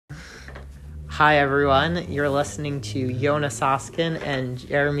Hi, everyone. You're listening to Jonas Oskin and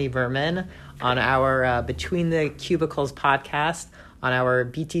Jeremy Berman on our Between the Cubicles podcast on our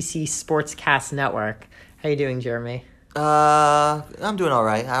BTC Sportscast Network. How you doing, Jeremy? I'm doing all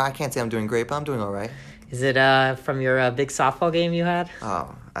right. I can't say I'm doing great, but I'm doing all right. Is it from your big softball game you had?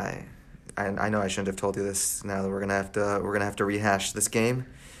 Oh, I know I shouldn't have told you this. Now that we're gonna have to rehash this game.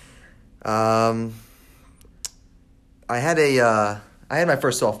 I had my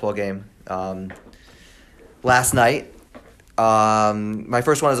first softball game last night. My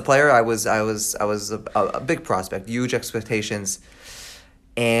first one as a player. I was a big prospect, huge expectations,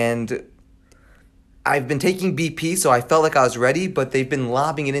 and I've been taking BP, so I felt like I was ready, but they've been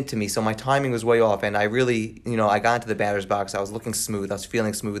lobbing it into me, so my timing was way off, and I really, I got into the batter's box. I was looking smooth. I was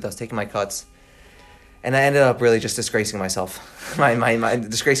feeling smooth. I was taking my cuts, and I ended up really just disgracing myself, my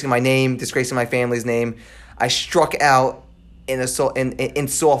disgracing my name, disgracing my family's name. I struck out in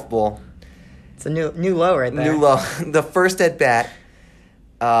softball. It's a new low right there. New low. The first at bat.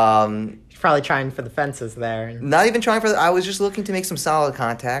 You're probably trying for the fences there. Not even trying for I was just looking to make some solid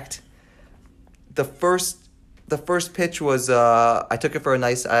contact. The first pitch was I took it for a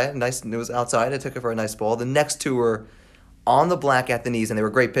nice. It was outside. I took it for a nice ball. The next two were on the black at the knees, and they were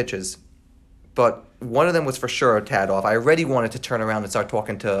great pitches. But one of them was for sure a tad off. I already wanted to turn around and start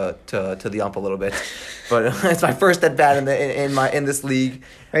talking to the ump a little bit, but it's my first at bat in this league.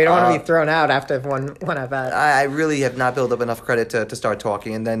 You don't want to be thrown out after one at bat. I really have not built up enough credit to start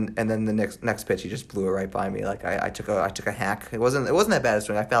talking, and then the next pitch he just blew it right by me. Like I took a hack. It wasn't that bad a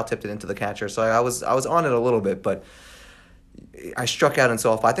swing. I foul tipped it into the catcher, so I was on it a little bit, but I struck out in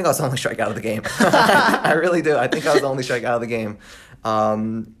softball. I think I was the only strikeout of the game. I really do. I think I was the only strikeout of the game.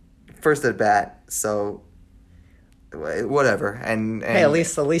 First at bat, so whatever. And hey, at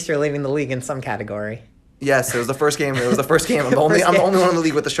least you're leaving the league in some category. Yes, it was the first game. I'm the only one in the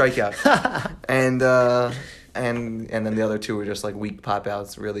league with the strikeout. and then the other two were just like weak pop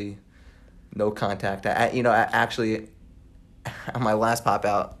outs, really no contact. Actually, on my last pop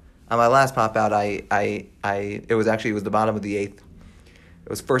out, it was the bottom of the eighth. It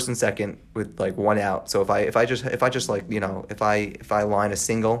was first and second with like one out. So if I line a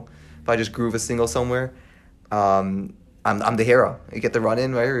single, if I just groove a single somewhere, I'm the hero. You get the run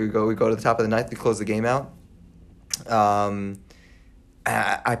in, right? We go to the top of the ninth, we close the game out.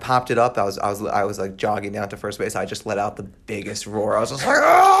 I popped it up. I was like jogging down to first base. I just let out the biggest roar. I was just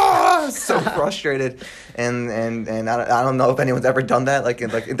like, so frustrated. And I don't know if anyone's ever done that. Like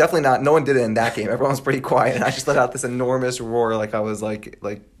definitely not. No one did it in that game. Everyone was pretty quiet, and I just let out this enormous roar. Like I was like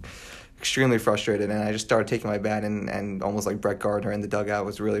extremely frustrated, and I just started taking my bat and almost like Brett Gardner in the dugout.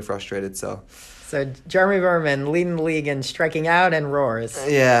 Was really frustrated. So Jeremy Berman leading the league in striking out and roars.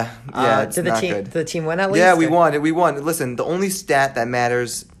 Yeah, it's did not good. Did the team win at least? Yeah, we won. Listen, the only stat that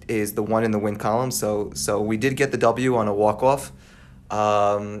matters is the one in the win column. So we did get the W on a walk-off.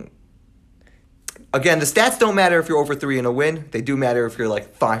 Again, the stats don't matter if you're over 3 in a win. They do matter if you're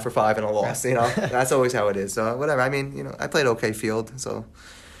like 5 for 5 in a loss. That's always how it is. So whatever. I mean, I played okay field, so.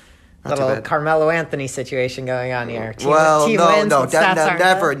 Little Carmelo Anthony situation going on here. Team No, wins,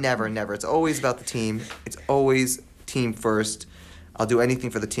 never. It's always about the team. It's always team first. I'll do anything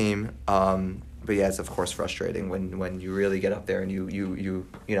for the team. But yeah, it's of course frustrating when you really get up there and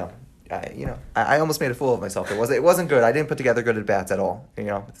I almost made a fool of myself. It wasn't good. I didn't put together good at bats at all.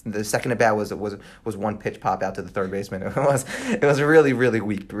 The second at bat was one pitch pop out to the third baseman. It was really, really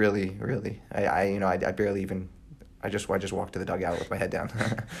weak. Really, really. I barely even. I just walked to the dugout with my head down.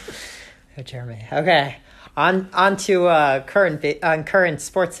 Oh, Jeremy. Okay. On to current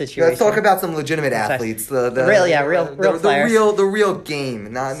sports situation. Let's talk about some legitimate athletes. Real players. The real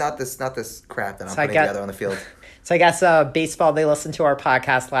game. Not this crap that I'm putting together on the field. So I guess baseball. They listened to our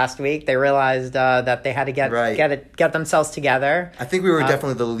podcast last week. They realized that they had to get themselves together. I think we were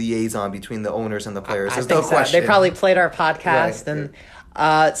definitely the liaison between the owners and the players. There's no question. They probably played our podcast, and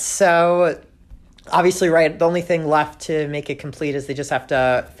so. Obviously, right, the only thing left to make it complete is they just have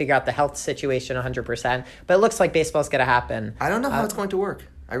to figure out the health situation 100%. But it looks like baseball's going to happen. I don't know how it's going to work.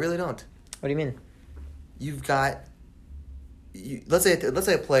 I really don't. What do you mean? You've got... let's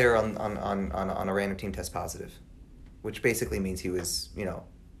say a player on a random team tests positive, which basically means he was,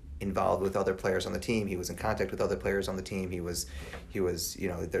 involved with other players on the team. He was in contact with other players on the team. He was I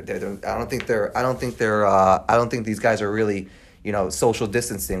don't think these guys are really... social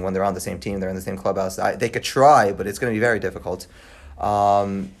distancing when they're on the same team, they're in the same clubhouse. They could try, but it's going to be very difficult.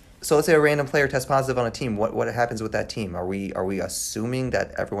 So let's say a random player tests positive on a team. What happens with that team? Are we assuming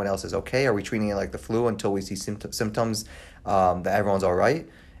that everyone else is okay? Are we treating it like the flu until we see symptoms that everyone's all right?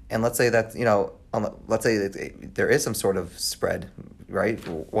 and let's say that, let's say that there is some sort of spread, right?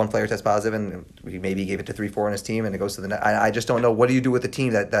 One player tests positive, and maybe he gave it to 3-4 on his team, and it goes to the net. I just don't know. What do you do with a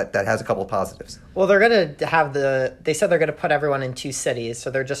team that has a couple of positives? Well, they're going to have they said they're going to put everyone in 2 cities, so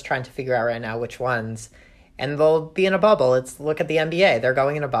they're just trying to figure out right now which ones. And they'll be in a bubble. Look at the NBA. They're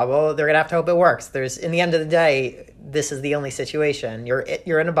going in a bubble. They're going to have to hope it works. In the end of the day, this is the only situation. You're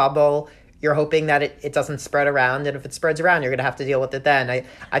in a bubble. You're hoping that it doesn't spread around, and if it spreads around, you're going to have to deal with it then.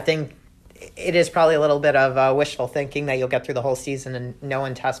 I think it is probably a little bit of wishful thinking that you'll get through the whole season and no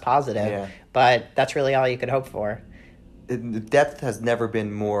one tests positive, but that's really all you could hope for. Depth has never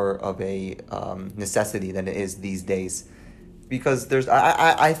been more of a necessity than it is these days, because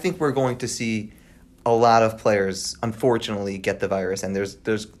I think we're going to see a lot of players unfortunately get the virus, and there's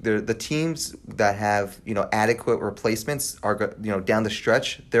the teams that have adequate replacements are down the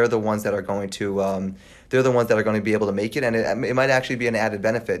stretch. They're the ones that are going to be able to make it, and it might actually be an added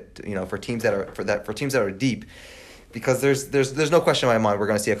benefit for teams that are deep, because there's no question in my mind we're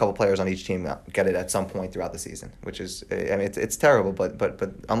going to see a couple players on each team get it at some point throughout the season, which is it's terrible,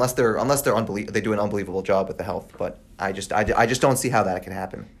 but unless they're they do an unbelievable job with the health, but I just don't see how that can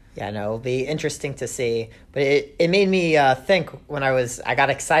happen. Yeah, no, it'll be interesting to see. But it made me think when I got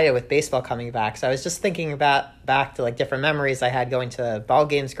excited with baseball coming back. So I was just thinking back to different memories I had going to ball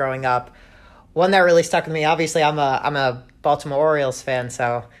games growing up. One that really stuck with me, obviously I'm a Baltimore Orioles fan,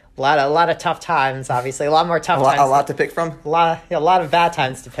 so a lot of tough times, obviously. A lot more tough times. A lot to pick from? A lot of bad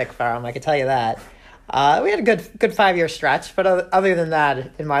times to pick from, I can tell you that. We had a good 5-year stretch, but other than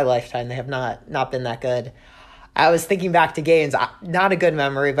that, in my lifetime, they have not been that good. I was thinking back to games, not a good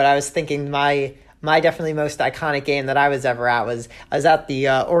memory, but I was thinking my definitely most iconic game that I was ever at I was at the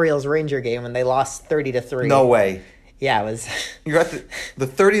Orioles-Ranger game when they lost 30-3. No way. Yeah, it was. You're at the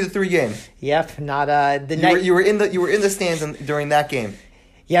 30-3 game. Yep, not the night. You were in the stands during that game.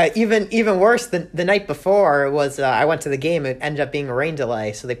 Yeah, even worse, the night before was I went to the game. It ended up being a rain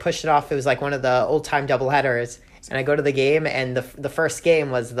delay, so they pushed it off. It was like one of the old-time doubleheaders, and I go to the game, and the first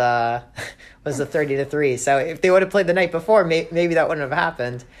game was the 30-3. So if they would have played the night before, maybe that wouldn't have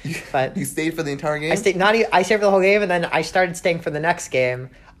happened. But you stayed for the entire game? I stayed for the whole game, and then I started staying for the next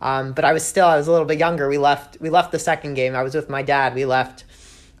game. But I was a little bit younger. We left the second game. I was with my dad. We left,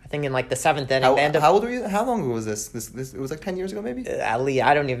 I think, in the 7th inning. How old were you? How long ago was this? This it was 10 years ago, maybe. At least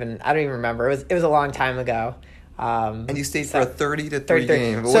I don't even remember. It was a long time ago. And you stayed for a 30-3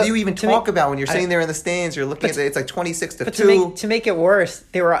 game. So what do you even talk about when you're sitting there in the stands? You're looking at it. It's 26-2. To make it worse,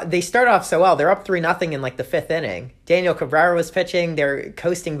 they started off so well. They're up 3-0 in the 5th inning. Daniel Cabrera was pitching. They're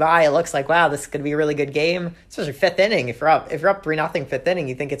coasting by. It looks like, wow, this is going to be a really good game, especially 5th inning. If you're up 3-0 5th inning,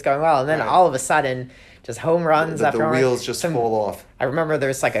 you think it's going well, and then all of a sudden, just home runs after home runs. The wheels just fall off. I remember there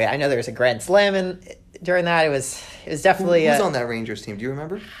was I know there was a grand slam during that. It was definitely. Who's on that Rangers team? Do you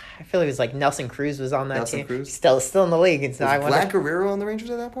remember? I feel it was Nelson Cruz was on that team. Cruz? Still in the league. And so was Vlad Guerrero on the Rangers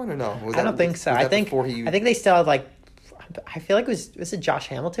at that point, or no? I don't think so. I think they still had I feel like was it Josh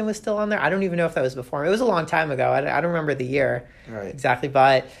Hamilton was still on there? I don't even know if that was before. It was a long time ago. I don't remember the year exactly,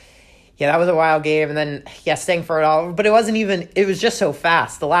 but yeah, that was a wild game. And then staying for it all, but it wasn't even. It was just so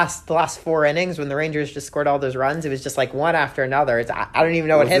fast. The last 4 innings when the Rangers just scored all those runs, it was just one after another. I don't even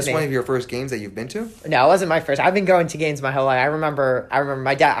know what hit me. Was this one of your first games that you've been to? No, it wasn't my first. I've been going to games my whole life. I remember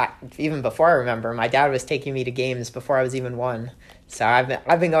my dad. Even before I remember, my dad was taking me to games before I was even 1. So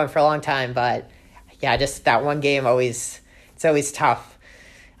I've been going for a long time. But yeah, just that one game it's always tough.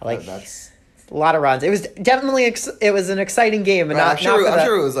 That's a lot of runs. It was definitely it was an exciting game, and I'm sure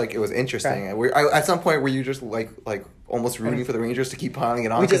it was it was interesting. Right. At some point, were you just almost rooting for the Rangers to keep piling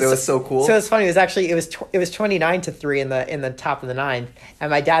it on because it was so cool? So it's funny. It was 29-3 in the top of the 9th,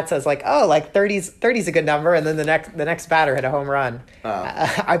 and my dad says 30's a good number, and then the next batter hit a home run.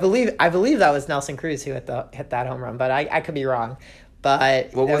 I believe that was Nelson Cruz who hit that home run, but I could be wrong. But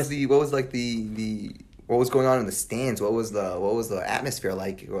what was going on in the stands? What was the atmosphere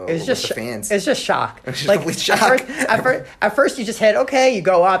like? It was just the fans. It was just shock. It was just complete shock. At first, you just hit. Okay, you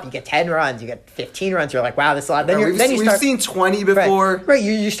go up. You get 10 runs. You get 15 runs. You're like, wow, this is a lot. We've seen 20 before. Right.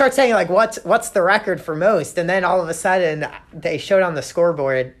 You start saying what's the record for most, and then all of a sudden they showed on the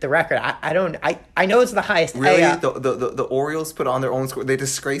scoreboard the record. I know it's the highest. Really, the Orioles put on their own score. They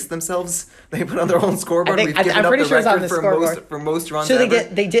disgraced themselves. They put on their own scoreboard. We've given up the record for most runs. So ever.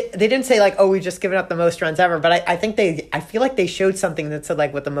 they didn't say we've just given up the most runs ever, but I think I feel like they showed something that said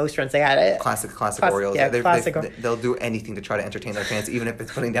like with the most runs they had. Classic Orioles. Yeah, They'll do anything to try to entertain their fans, even if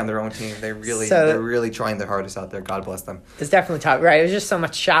it's putting down their own team. They're really trying their hardest out there. God bless them. It's definitely top. Right. It was just so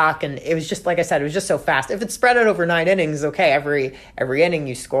much shock, and it was just like I said, it was just so fast. If it's spread out over 9 innings, okay, every inning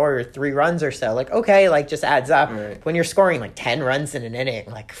you score 3 runs or so, like okay, like just adds up. Right. When you're scoring like 10 runs in an inning,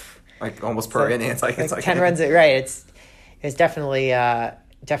 like almost per inning, it's like 10 runs. Right. It's definitely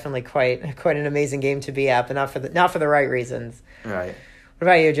quite an amazing game to be at, but not for the right reasons. Right. What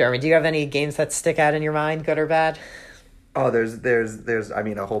about you, Jeremy? Do you have any games that stick out in your mind, good or bad? Oh, there's I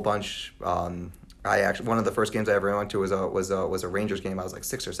mean a whole bunch. One of the first games I ever went to was a Rangers game. I was like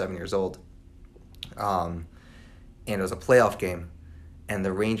 6 or 7 years old, and it was a playoff game, and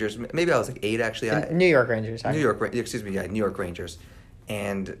the Rangers, maybe I was like 8 actually. New York Rangers. New York Rangers,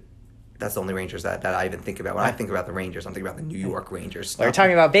 and that's the only Rangers that I even think about. When I think about the Rangers, I'm thinking about the New York Rangers. Well, you're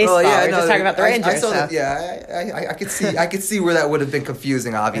talking about baseball. We're just talking about the Rangers. I saw that, I could see where that would have been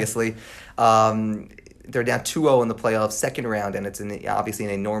confusing, obviously. They're down 2-0 in the playoffs, second round, and it's obviously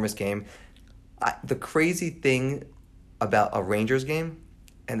an enormous game. The crazy thing about a Rangers game,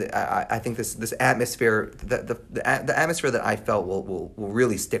 and I think this atmosphere, the atmosphere that I felt will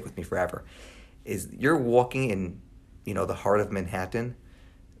really stick with me forever, is you're walking in, the heart of Manhattan,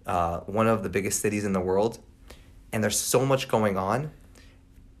 one of the biggest cities in the world, and there's so much going on.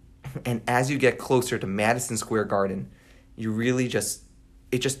 And as you get closer to Madison Square Garden, it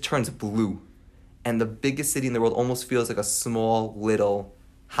just turns blue. And the biggest city in the world almost feels like a small little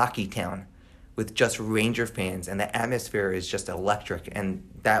hockey town with just Ranger fans, and the atmosphere is just electric. And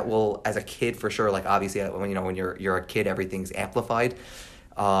that will, as a kid for sure, like obviously when you're a kid, everything's amplified.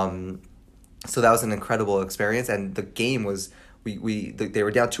 So that was an incredible experience, and the game was. They were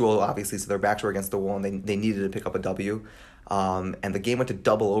down 2-0 obviously, so their backs were against the wall, and they needed to pick up a W. And the game went to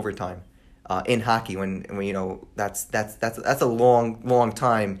double overtime in hockey. When that's a long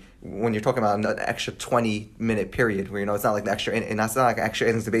time when you're talking about an extra 20-minute period where it's not like the extra, and that's not like extra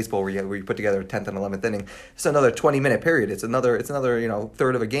innings of baseball where you put together a 10th and 11th inning. It's another 20-minute period. It's another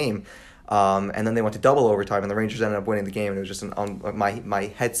third of a game. And then they went to double overtime, and the Rangers ended up winning the game. And it was just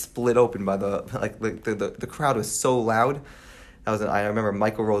my head split open by the crowd was so loud. I remember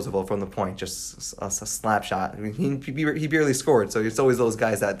Michael Roosevelt from the point, just a slap shot. I mean, he barely scored, so it's always those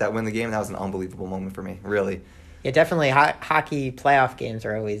guys that win the game. That was an unbelievable moment for me, really. Yeah, definitely. Hockey playoff games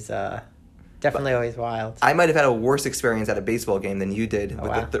are always always wild. I might have had a worse experience at a baseball game than you did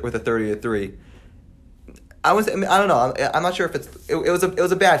with a 30-3. I don't know. I'm not sure if it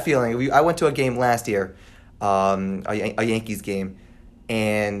was a bad feeling. I went to a game last year, a Yankees game,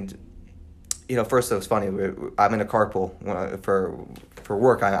 and. First it was funny. I'm in a carpool for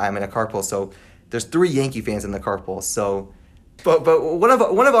work. I'm in a carpool, so there's 3 Yankee fans in the carpool. So, but one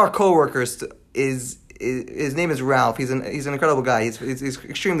of our coworkers is his name is Ralph. He's an incredible guy. He's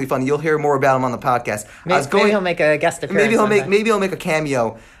extremely funny. You'll hear more about him on the podcast. Maybe he'll make a guest appearance. Maybe he'll make a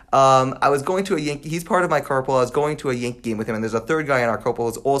cameo. I was going to a Yankee. He's part of my carpool. I was going to a Yankee game with him, and there's a third guy in our carpool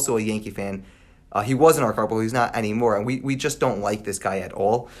who's also a Yankee fan. He was in our carpool. He's not anymore, and we just don't like this guy at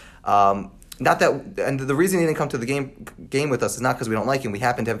all. Not that, and the reason he didn't come to the game with us is not because we don't like him. We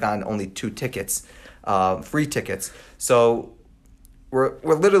happen to have gotten only 2 tickets, free tickets. So we're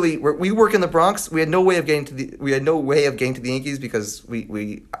literally we work in the Bronx. We had no way of getting to the Yankees because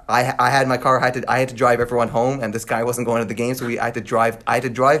I had my car. I had to drive everyone home, and this guy wasn't going to the game, so I had to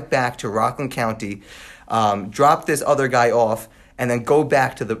drive back to Rockland County, drop this other guy off, and then go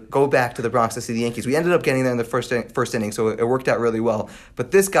back to the Bronx to see the Yankees. We ended up getting there in the first inning, so it worked out really well. But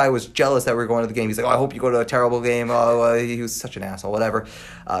this guy was jealous that we were going to the game. He's like, "Oh, I hope you go to a terrible game." Oh, he was such an asshole. Whatever.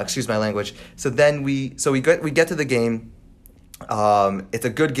 Excuse my language. So then we get to the game. It's a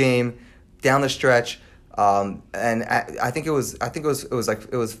good game down the stretch. And I think it was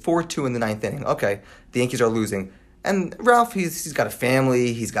 4-2 in the 9th inning. Okay, the Yankees are losing. And Ralph, he's got a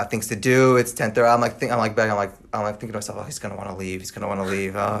family. He's got things to do. It's 10:30. I'm thinking to myself, oh, he's gonna want to leave.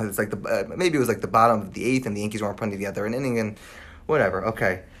 It's like maybe it was like the bottom of the 8th, and the Yankees weren't putting together an inning, and whatever.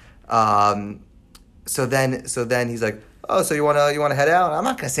 Okay. So then he's like, oh, so you wanna head out? I'm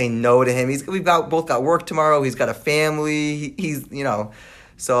not gonna say no to him. We've both got work tomorrow. He's got a family. He's.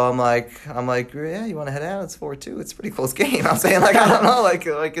 So I'm like, yeah, you want to head out? It's 4-2. It's a pretty close game. I'm saying, I don't know,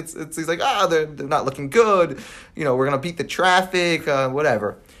 it's. He's like, they're not looking good. We're gonna beat the traffic,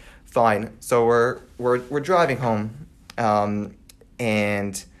 whatever. Fine. So we're driving home,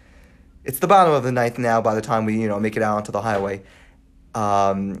 and it's the bottom of the 9th now. By the time we make it out onto the highway,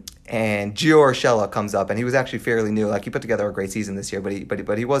 and and Gio Urshela comes up, and he was actually fairly new. Like, he put together a great season this year,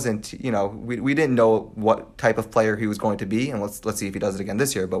 but he wasn't. We didn't know what type of player he was going to be, and let's see if he does it again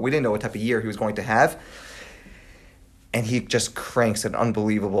this year. But we didn't know what type of year he was going to have. And he just cranks an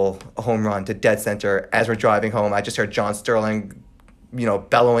unbelievable home run to dead center as we're driving home. I just heard John Sterling,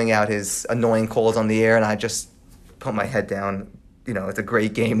 bellowing out his annoying calls on the air, and I just put my head down. It's a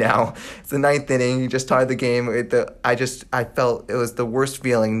great game now. It's the 9th inning. You just tied the game. I felt it was the worst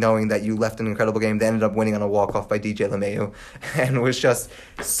feeling knowing that you left an incredible game. They ended up winning on a walk-off by DJ LeMahieu. And it was just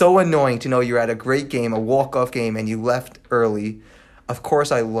so annoying to know you're at a great game, a walk-off game, and you left early. Of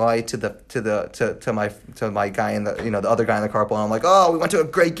course, I lied to my guy in the other guy in the carpool. I'm like, oh, we went to a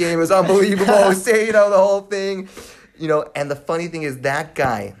great game. It was unbelievable. Say, the whole thing. And the funny thing is that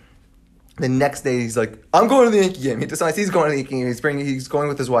guy, the next day, he's like, I'm going to the Yankee game. He decides he's going to the Yankee game. He's going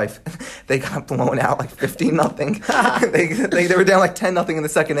with his wife. They got blown out like 15-0. they were down like 10-0 in the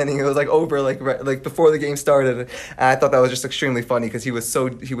second inning. It was like over like before the game started. And I thought that was just extremely funny because he was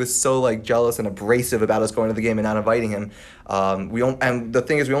so like jealous and abrasive about us going to the game and not inviting him. And the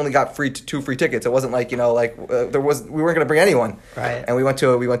thing is, we only got two free tickets. It wasn't like we weren't going to bring anyone. Right. And we went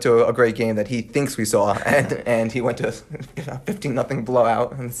to a great game that he thinks we saw, and he went to 15-0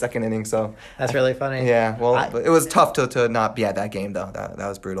 blowout in the second inning. So that's really funny. Yeah. Well, it was tough to not be at that game though. That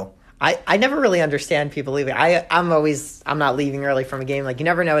was brutal. I never really understand people leaving. I'm not leaving early from a game. Like, you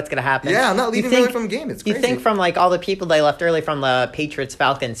never know what's going to happen. Yeah, I'm not leaving early from a game. It's crazy. You think from like all the people they left early from the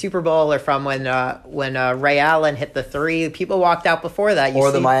Patriots-Falcons Super Bowl, or from when Ray Allen hit the 3, people walked out before that.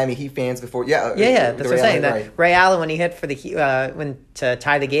 The Miami Heat fans before. Yeah. Yeah, that's what I'm saying. Right. Ray Allen, when he hit for the to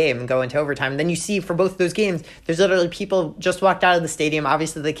tie the game and go into overtime, and then you see for both of those games, there's literally people just walked out of the stadium.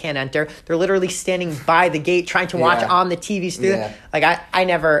 Obviously, they can't enter. They're literally standing by the gate trying to watch on the TV studio. Yeah. Like, I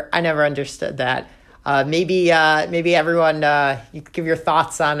never understood that. Maybe everyone, you could give your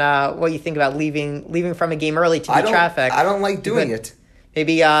thoughts on what you think about leaving from a game early to beat traffic. I don't like doing it.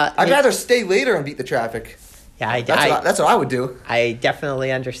 Maybe I'd rather stay later and beat the traffic. Yeah, that's what I would do. I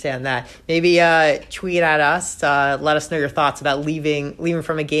definitely understand that. Maybe tweet at us. Let us know your thoughts about leaving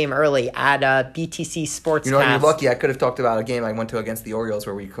from a game early at BTC Sportscast. You're lucky. I could have talked about a game I went to against the Orioles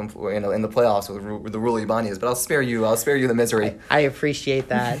where we come in the playoffs with the Rulli Ibanez, but I'll spare you the misery. I appreciate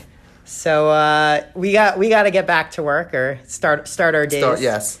that. So we got to get back to work or start our days.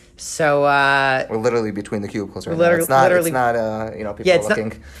 Yes. So we're literally between the cubicles right now. It's not people are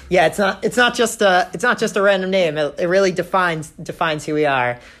looking. It's not just a random name. It really defines who we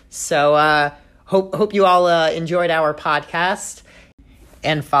are. So hope you all enjoyed our podcast,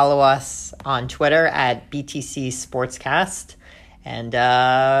 and follow us on Twitter at BTC Sportscast.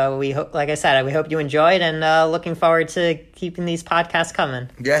 And we hope, like I said, we hope you enjoyed, and looking forward to keeping these podcasts coming.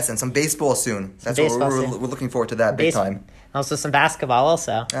 Yes, and some baseball soon. We're looking forward to that big time. Also some basketball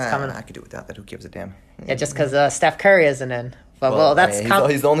also. Coming. I could do without that. Who gives a damn? Yeah, just because Steph Curry isn't in. Well,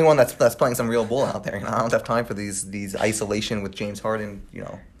 he's the only one that's playing some real ball out there. I don't have time for these isolation with James Harden.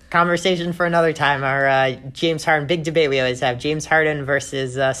 Conversation for another time. Our James Harden big debate we always have: James Harden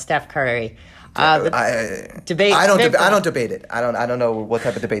versus Steph Curry. I don't debate it. I don't know what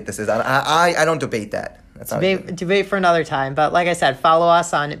type of debate this is. I don't debate that. That's not debate for another time. But like I said, follow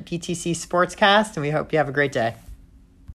us on BTC Sportscast, and we hope you have a great day.